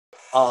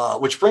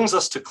which brings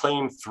us to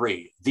claim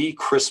 3, the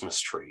Christmas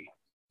tree.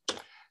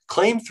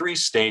 Claim 3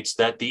 states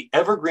that the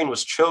evergreen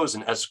was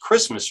chosen as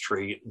Christmas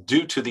tree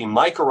due to the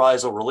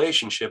mycorrhizal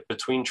relationship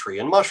between tree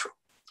and mushroom.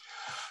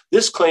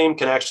 This claim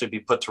can actually be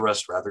put to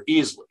rest rather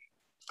easily.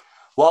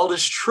 While it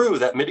is true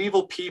that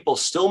medieval people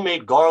still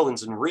made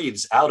garlands and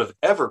wreaths out of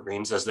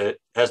evergreens as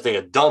they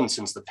had done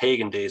since the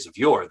pagan days of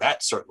yore,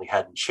 that certainly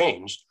hadn't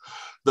changed,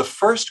 the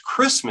first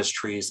Christmas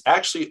trees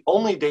actually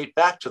only date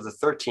back to the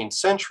 13th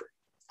century.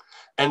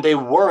 And they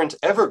weren't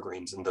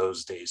evergreens in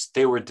those days,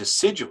 they were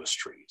deciduous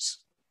trees.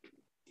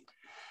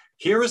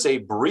 Here is a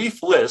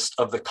brief list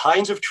of the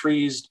kinds of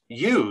trees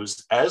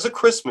used as a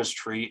Christmas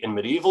tree in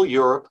medieval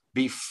Europe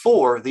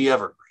before the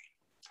evergreen: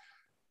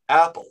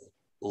 apple,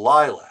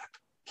 lilac,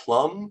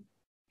 plum,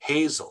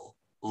 hazel,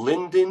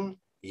 linden,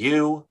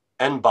 yew,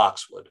 and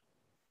boxwood.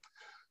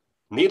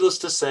 Needless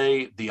to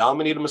say, the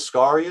Amanita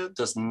muscaria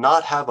does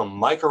not have a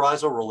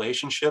mycorrhizal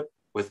relationship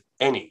with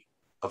any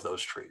of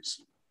those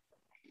trees.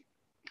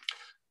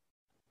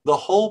 The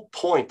whole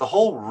point, the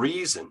whole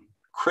reason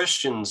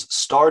Christians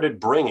started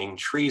bringing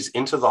trees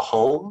into the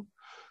home,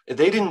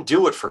 they didn't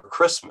do it for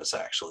Christmas,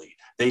 actually.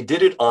 They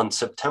did it on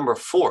September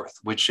 4th,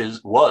 which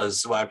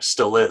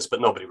still is,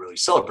 but nobody really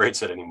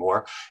celebrates it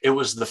anymore. It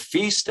was the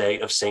feast day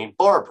of St.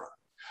 Barbara.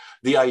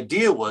 The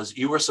idea was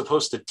you were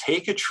supposed to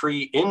take a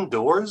tree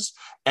indoors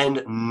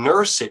and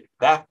nurse it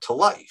back to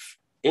life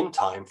in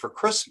time for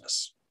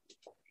Christmas.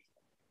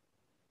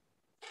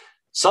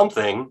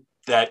 Something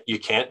that you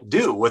can't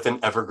do with an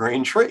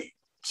evergreen tree.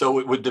 So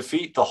it would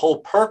defeat the whole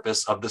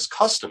purpose of this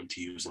custom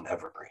to use an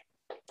evergreen.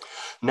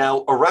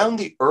 Now, around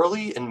the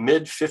early and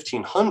mid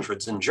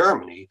 1500s in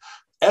Germany,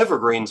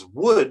 evergreens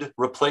would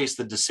replace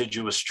the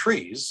deciduous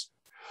trees,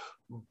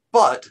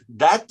 but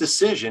that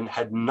decision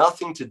had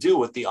nothing to do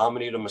with the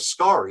Amanita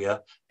muscaria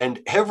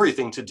and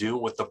everything to do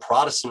with the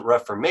Protestant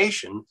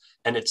Reformation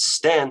and its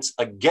stance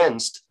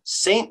against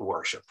saint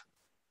worship.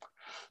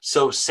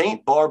 So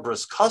St.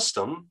 Barbara's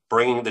custom,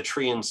 bringing the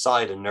tree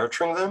inside and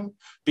nurturing them,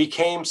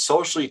 became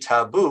socially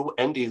taboo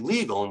and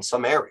illegal in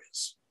some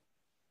areas.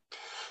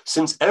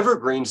 Since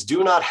evergreens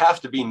do not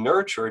have to be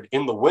nurtured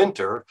in the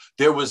winter,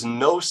 there was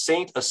no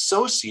saint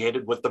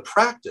associated with the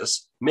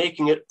practice,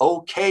 making it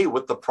okay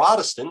with the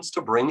Protestants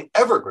to bring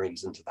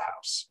evergreens into the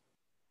house.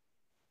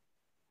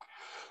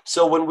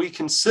 So when we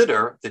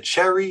consider the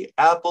cherry,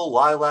 apple,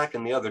 lilac,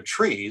 and the other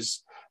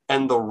trees,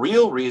 and the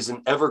real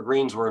reason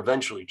evergreens were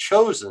eventually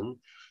chosen,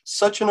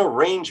 such an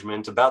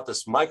arrangement about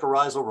this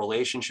mycorrhizal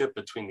relationship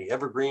between the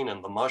evergreen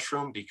and the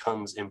mushroom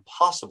becomes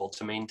impossible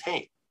to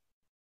maintain.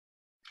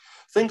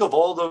 Think of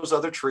all those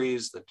other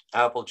trees, the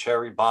apple,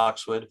 cherry,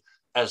 boxwood,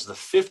 as the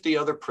 50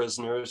 other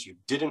prisoners you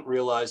didn't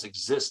realize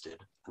existed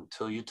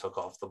until you took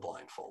off the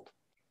blindfold.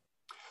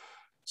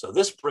 So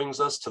this brings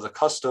us to the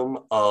custom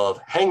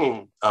of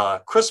hanging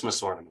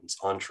Christmas ornaments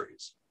on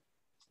trees.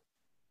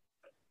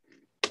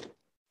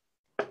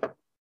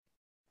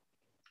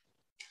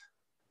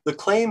 The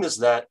claim is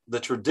that the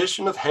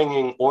tradition of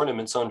hanging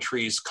ornaments on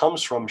trees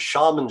comes from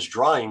shamans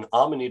drying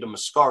Amanita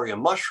muscaria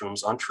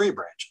mushrooms on tree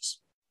branches.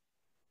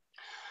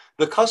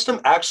 The custom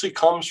actually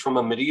comes from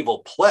a medieval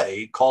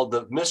play called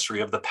The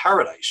Mystery of the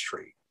Paradise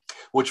Tree,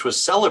 which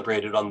was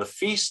celebrated on the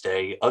feast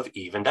day of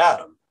Eve and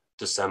Adam,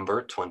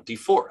 December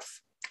 24th,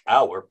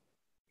 our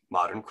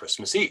modern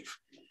Christmas Eve.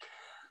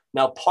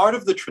 Now, part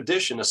of the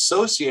tradition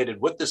associated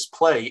with this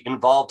play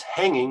involved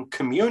hanging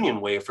communion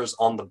wafers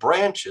on the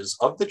branches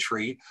of the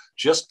tree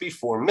just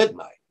before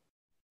midnight.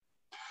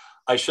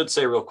 I should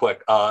say real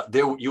quick,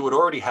 you would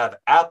already have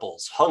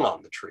apples hung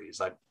on the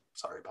trees.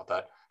 Sorry about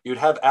that. You'd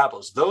have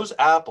apples. Those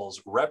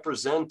apples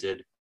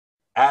represented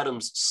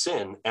Adam's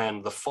sin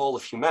and the fall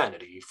of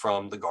humanity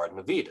from the Garden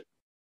of Eden.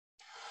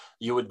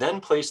 You would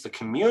then place the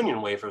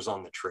communion wafers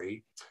on the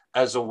tree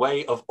as a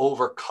way of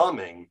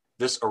overcoming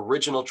this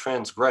original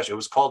transgression. It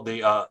was called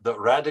the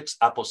radix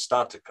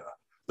apostatica,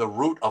 the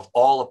root of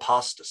all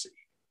apostasy.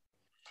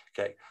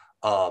 Okay,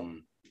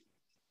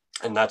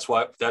 and that's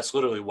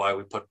literally why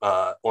we put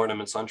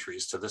ornaments on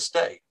trees to this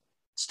day.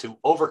 It's to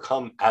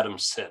overcome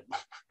Adam's sin.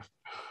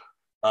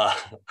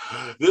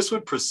 This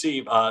would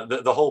precede,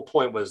 the whole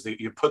point was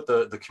that you put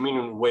the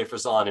communion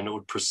wafers on and it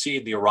would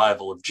precede the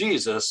arrival of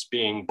Jesus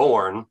being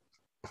born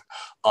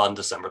on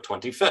December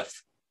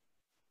 25th.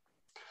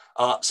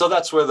 So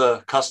that's where the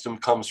custom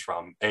comes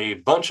from. A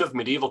bunch of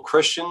medieval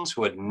Christians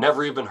who had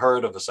never even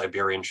heard of a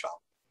Siberian shaman.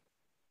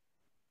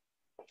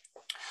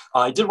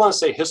 I did want to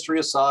say, history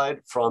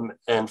aside, from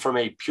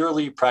a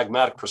purely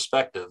pragmatic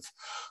perspective,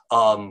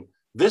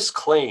 this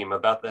claim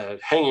about the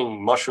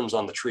hanging mushrooms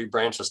on the tree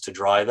branches to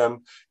dry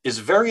them is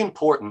very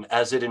important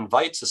as it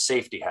invites a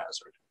safety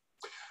hazard.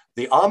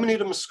 The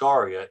Amanita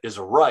muscaria is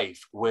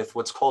rife with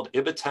what's called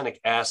ibotenic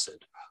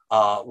acid,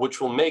 which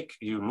will make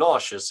you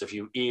nauseous if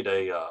you eat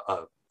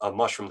a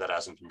mushroom that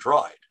hasn't been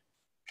dried.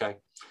 Okay,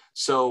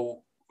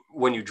 so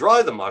when you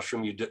dry the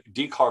mushroom, you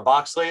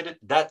decarboxylate it.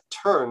 That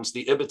turns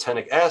the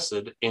ibotenic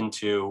acid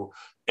into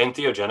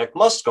entheogenic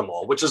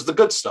muscimol, which is the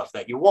good stuff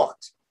that you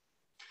want.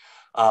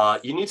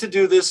 You need to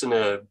do this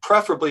in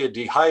preferably a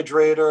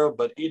dehydrator,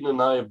 but Eden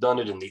and I have done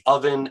it in the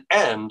oven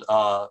and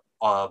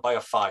by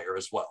a fire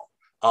as well.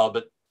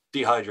 But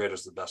dehydrator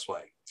is the best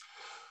way.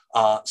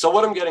 So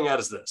what I'm getting at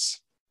is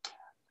this.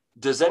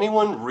 Does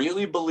anyone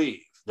really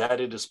believe that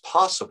it is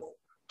possible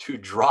to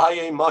dry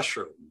a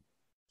mushroom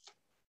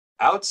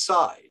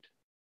outside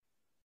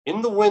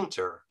in the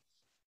winter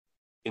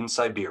in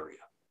Siberia?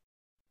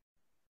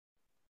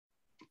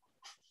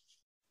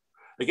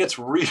 It gets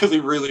really,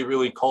 really,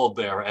 really cold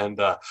there. And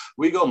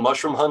we go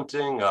mushroom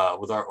hunting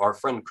with our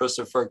friend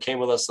Christopher, came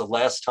with us the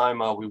last time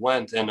we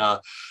went. And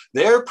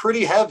they're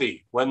pretty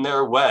heavy when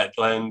they're wet.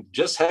 And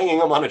just hanging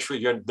them on a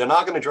tree, they're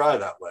not going to dry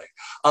that way.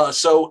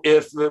 So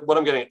if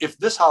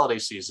this holiday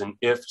season,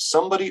 if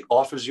somebody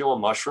offers you a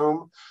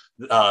mushroom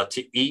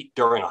to eat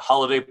during a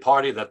holiday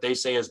party that they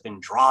say has been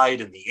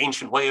dried in the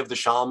ancient way of the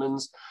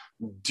shamans,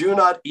 do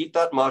not eat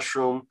that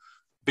mushroom.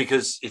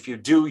 Because if you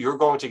do, you're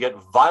going to get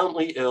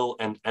violently ill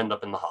and end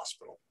up in the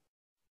hospital.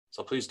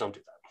 So please don't do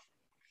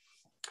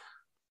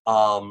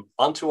that.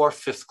 On to our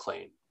fifth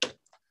claim,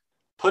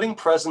 putting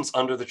presents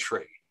under the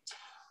tree.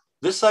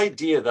 This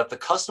idea that the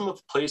custom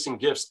of placing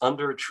gifts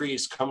under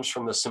trees comes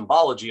from the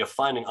symbology of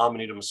finding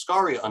Amanita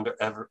muscaria under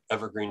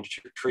evergreen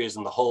trees,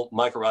 and the whole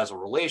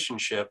mycorrhizal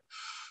relationship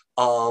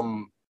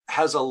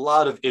has a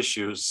lot of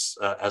issues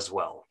as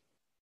well.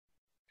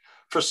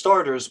 For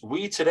starters,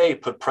 we today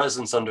put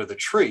presents under the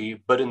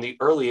tree, but in the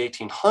early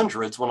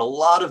 1800s, when a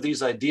lot of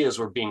these ideas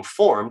were being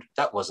formed,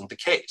 that wasn't the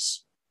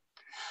case.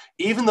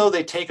 Even though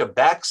they take a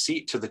back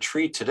seat to the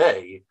tree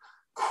today,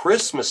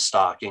 Christmas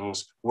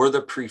stockings were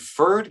the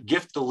preferred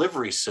gift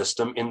delivery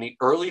system in the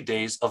early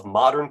days of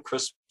modern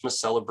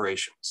Christmas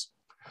celebrations.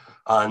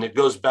 And it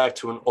goes back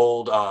to an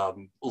old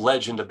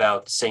legend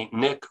about Saint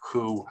Nick,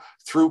 who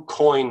threw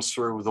coins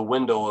through the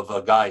window of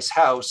a guy's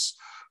house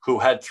who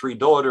had 3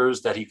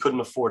 daughters that he couldn't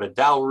afford a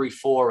dowry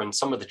for, and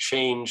some of the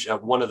change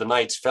at one of the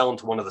nights fell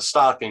into one of the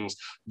stockings.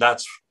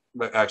 That's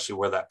actually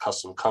where that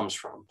custom comes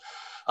from.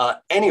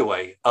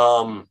 Anyway,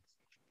 both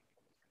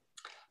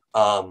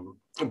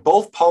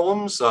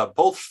poems,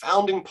 both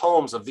founding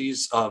poems of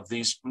these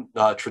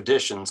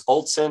traditions,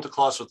 Old Santa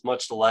Claus with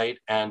Much Delight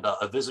and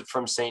A Visit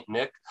from Saint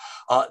Nick,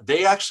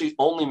 they actually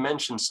only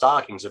mention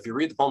stockings. If you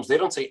read the poems, they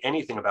don't say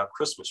anything about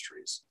Christmas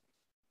trees.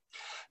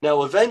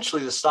 Now,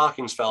 eventually the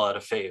stockings fell out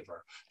of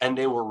favor and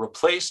they were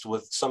replaced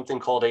with something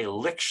called a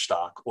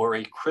lichtstock or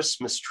a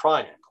Christmas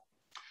triangle.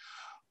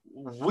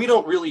 We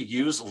don't really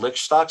use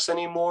lichtstocks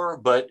anymore,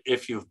 but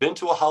if you've been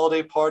to a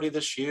holiday party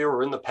this year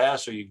or in the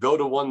past, or you go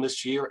to one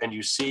this year and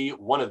you see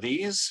one of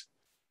these,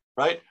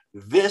 right?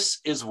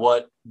 This is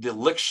what the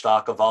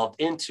lichtstock evolved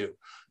into.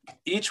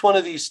 Each one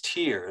of these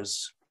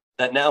tiers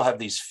that now have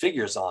these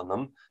figures on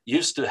them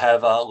used to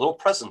have little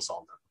presents on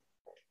them.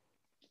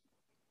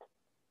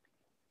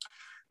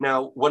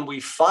 Now, when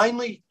we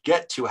finally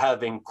get to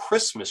having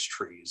Christmas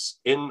trees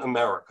in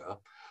America,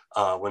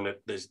 when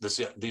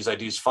these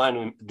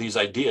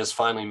ideas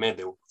finally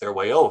made their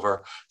way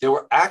over, they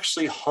were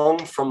actually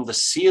hung from the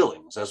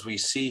ceilings, as we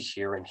see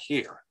here and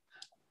here.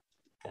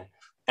 Okay.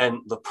 And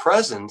the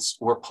presents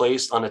were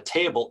placed on a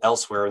table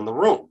elsewhere in the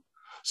room.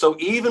 So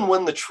even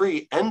when the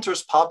tree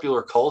enters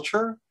popular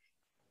culture,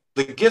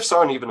 the gifts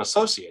aren't even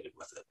associated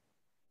with it.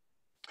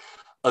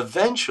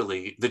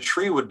 Eventually, the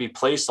tree would be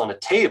placed on a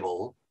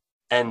table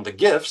and the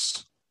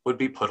gifts would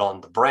be put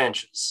on the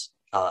branches,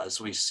 as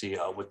we see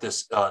with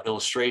this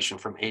illustration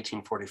from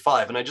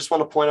 1845. And I just want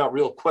to point out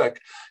real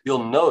quick,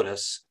 you'll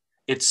notice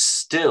it's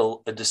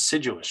still a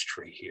deciduous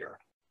tree here.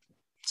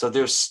 So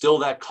there's still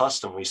that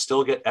custom. We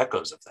still get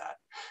echoes of that.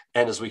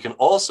 And as we can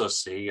also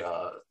see,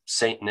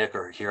 Saint Nick,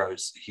 or here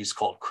he's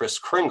called Kris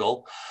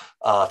Kringle.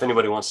 If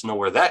anybody wants to know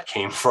where that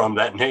came from,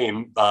 that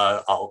name,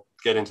 I'll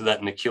get into that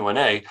in the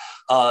Q&A.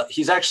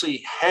 He's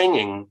actually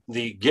hanging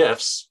the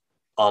gifts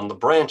on the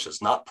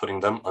branches, not putting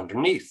them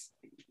underneath.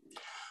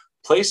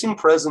 Placing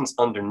presents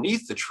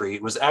underneath the tree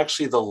was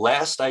actually the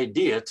last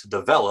idea to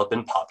develop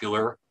in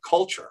popular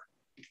culture.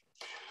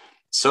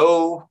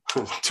 So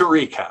to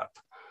recap,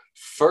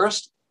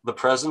 first, the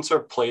presents are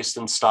placed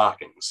in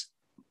stockings.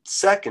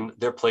 Second,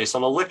 they're placed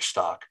on a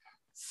lichtstock.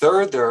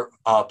 Third, they're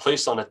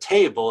placed on a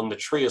table and the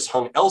tree is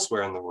hung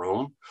elsewhere in the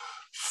room.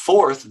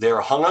 Fourth,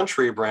 they're hung on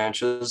tree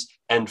branches.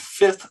 And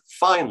fifth,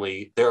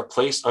 finally, they're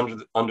placed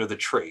under the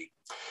tree.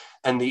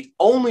 And the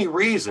only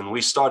reason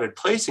we started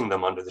placing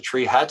them under the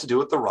tree had to do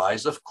with the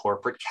rise of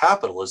corporate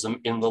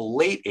capitalism in the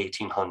late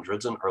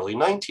 1800s and early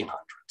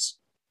 1900s.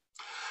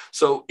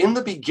 So in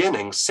the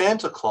beginning,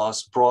 Santa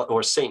Claus brought,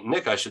 or Saint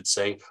Nick, I should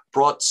say,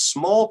 brought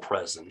small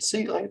presents.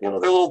 See, like, they're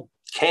little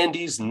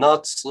candies,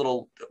 nuts,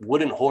 little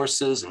wooden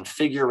horses and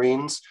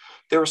figurines.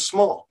 They were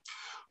small.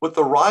 With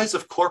the rise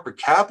of corporate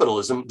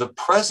capitalism, the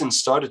presents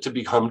started to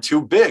become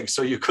too big.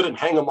 So you couldn't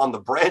hang them on the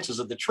branches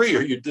of the tree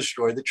or you'd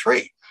destroy the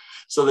tree.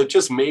 So that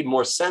just made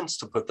more sense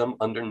to put them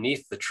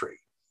underneath the tree.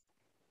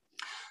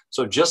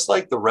 So just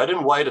like the red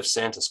and white of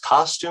Santa's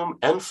costume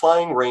and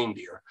flying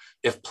reindeer,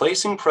 if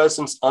placing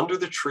presents under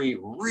the tree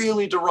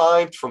really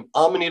derived from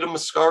Amanita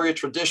muscaria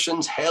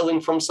traditions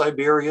hailing from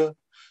Siberia,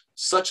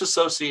 such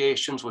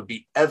associations would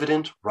be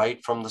evident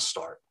right from the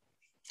start.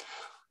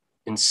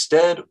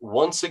 Instead,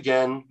 once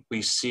again,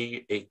 we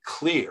see a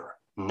clear,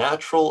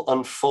 natural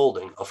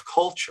unfolding of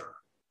culture.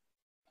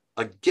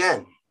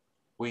 Again,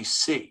 we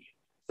see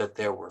that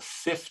there were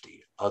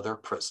 50 other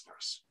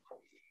prisoners.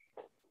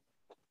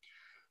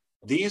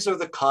 These are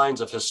the kinds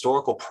of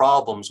historical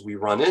problems we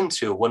run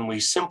into when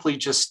we simply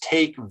just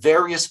take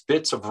various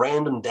bits of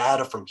random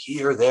data from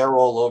here, there,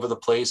 all over the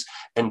place,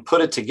 and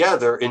put it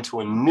together into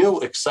a new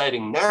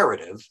exciting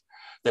narrative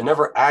that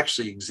never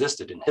actually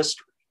existed in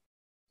history.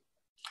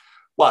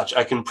 Watch,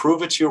 I can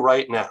prove it to you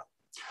right now.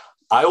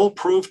 I will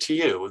prove to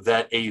you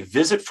that a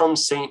visit from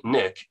Saint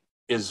Nick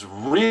is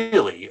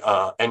really,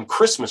 and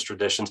Christmas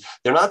traditions,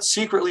 they're not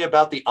secretly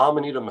about the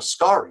Amanita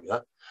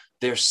muscaria,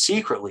 they're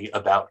secretly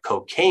about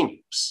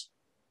cocaine use.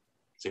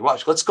 See,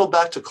 watch, let's go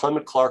back to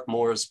Clement Clarke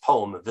Moore's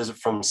poem, A Visit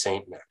from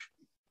Saint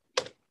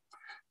Nick.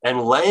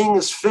 And laying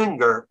his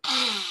finger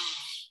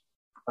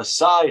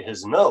aside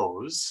his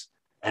nose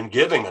and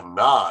giving a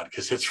nod,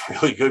 because it's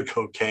really good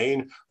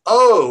cocaine,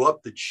 oh,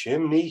 up the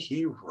chimney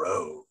he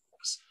rose,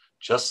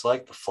 just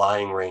like the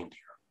flying reindeer.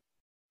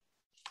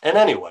 And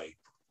anyway,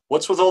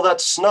 what's with all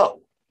that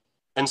snow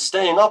and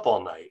staying up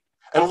all night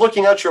and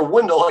looking out your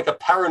window like a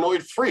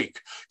paranoid freak?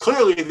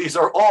 Clearly, these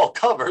are all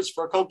covers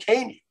for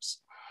cocaine use.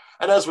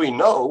 And as we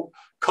know,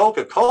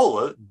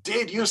 Coca-Cola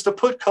did used to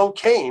put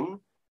cocaine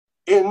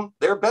in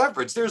their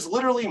beverage. There's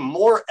literally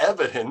more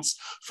evidence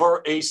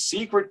for a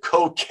secret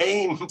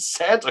cocaine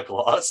Santa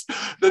Claus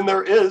than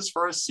there is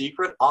for a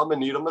secret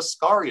Amanita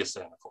muscaria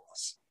Santa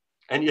Claus.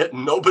 And yet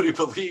nobody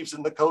believes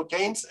in the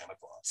cocaine Santa